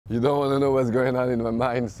You don't want to know what's going on in my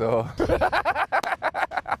mind, so...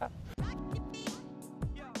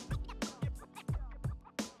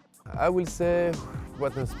 I will say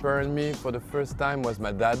what inspired me for the first time was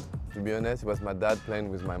my dad. To be honest, it was my dad playing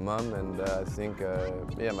with my mom, and I think,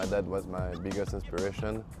 yeah, my dad was my biggest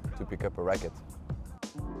inspiration to pick up a racket.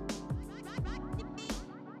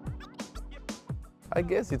 I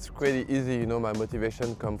guess it's pretty easy, you know, my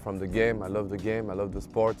motivation comes from the game. I love the game, I love the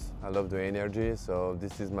sport, I love the energy, so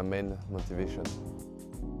this is my main motivation.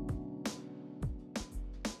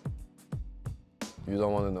 You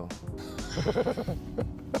don't want to know.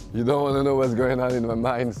 You don't want to know what's going on in my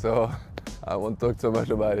mind, so I won't talk too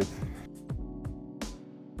much about it.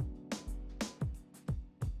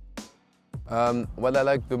 What I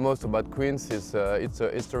like the most about Queens is it's a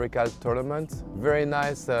historical tournament. Very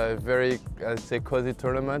nice, very, I'd say, cozy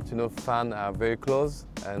tournament. You know, fans are very close,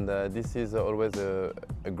 and this is always a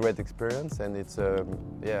great experience. And it's,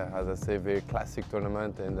 yeah, as I say, very classic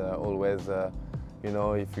tournament, and always, you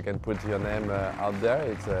know, if you can put your name out there,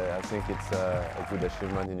 it's, I think it's a good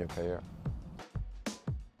achievement in your career.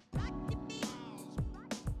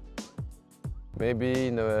 Maybe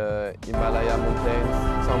in the Himalaya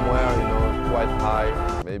mountains, somewhere, you know, quite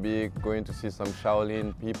high. Maybe going to see some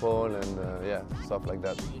Shaolin people and yeah, stuff like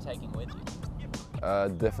that. Who are you taking with you?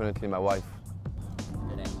 Definitely my wife.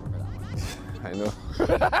 Good answer for that. I know.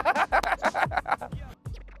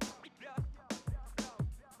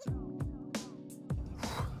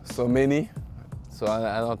 So many, so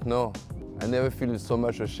I don't know. I never feel so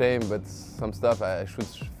much ashamed, but some stuff I should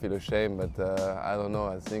feel ashamed, but I don't know.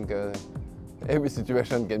 I think every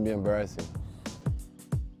situation can be embarrassing.